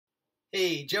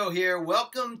Hey, Joe here.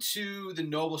 Welcome to the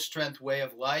Noble Strength Way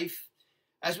of Life.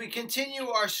 As we continue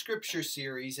our scripture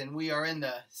series, and we are in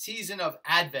the season of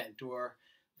Advent, or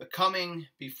the coming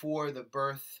before the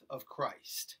birth of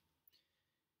Christ.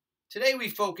 Today we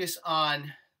focus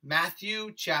on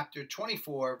Matthew chapter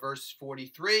 24, verse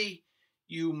 43.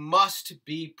 You must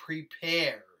be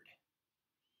prepared.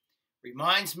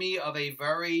 Reminds me of a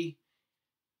very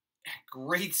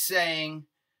great saying,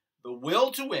 the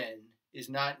will to win is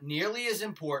not nearly as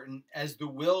important as the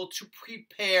will to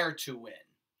prepare to win.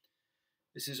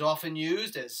 This is often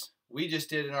used, as we just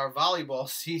did in our volleyball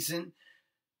season,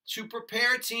 to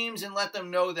prepare teams and let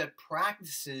them know that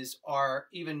practices are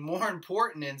even more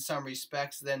important in some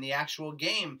respects than the actual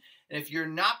game. And if you're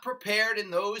not prepared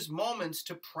in those moments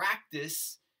to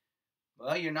practice,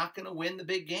 well, you're not going to win the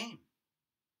big game.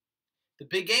 The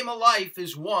big game of life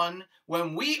is won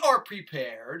when we are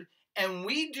prepared and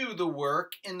we do the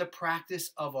work in the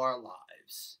practice of our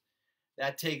lives.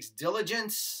 That takes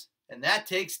diligence and that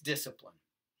takes discipline.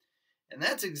 And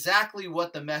that's exactly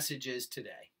what the message is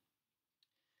today.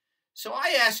 So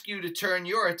I ask you to turn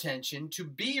your attention to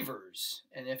beavers.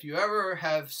 And if you ever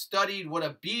have studied what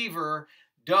a beaver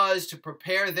does to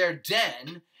prepare their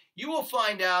den, you will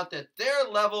find out that their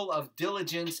level of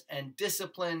diligence and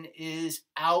discipline is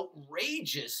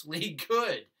outrageously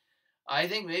good. I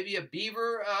think maybe a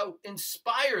beaver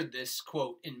inspired this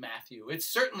quote in Matthew. It's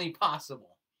certainly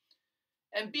possible.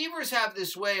 And beavers have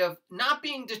this way of not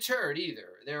being deterred either.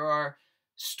 There are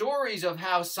stories of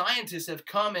how scientists have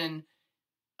come and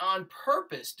on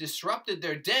purpose disrupted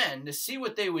their den to see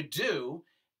what they would do,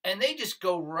 and they just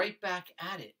go right back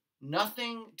at it.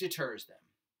 Nothing deters them.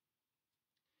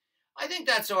 I think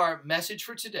that's our message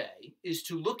for today, is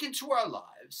to look into our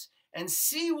lives and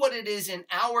see what it is in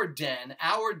our den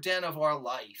of our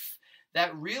life,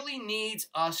 that really needs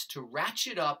us to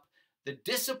ratchet up the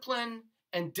discipline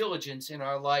and diligence in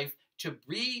our life to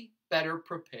be better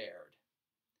prepared.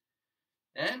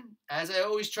 And as I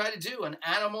always try to do, an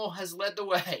animal has led the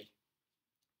way.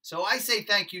 So I say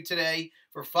thank you today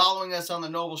for following us on the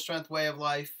Noble Strength Way of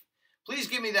Life. Please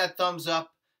give me that thumbs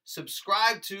up,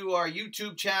 subscribe to our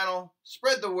YouTube channel,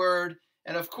 spread the word,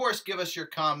 and of course, give us your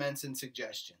comments and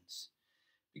suggestions.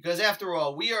 Because after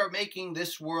all, we are making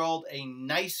this world a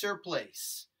nicer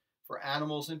place for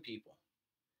animals and people.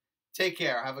 Take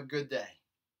care. Have a good day.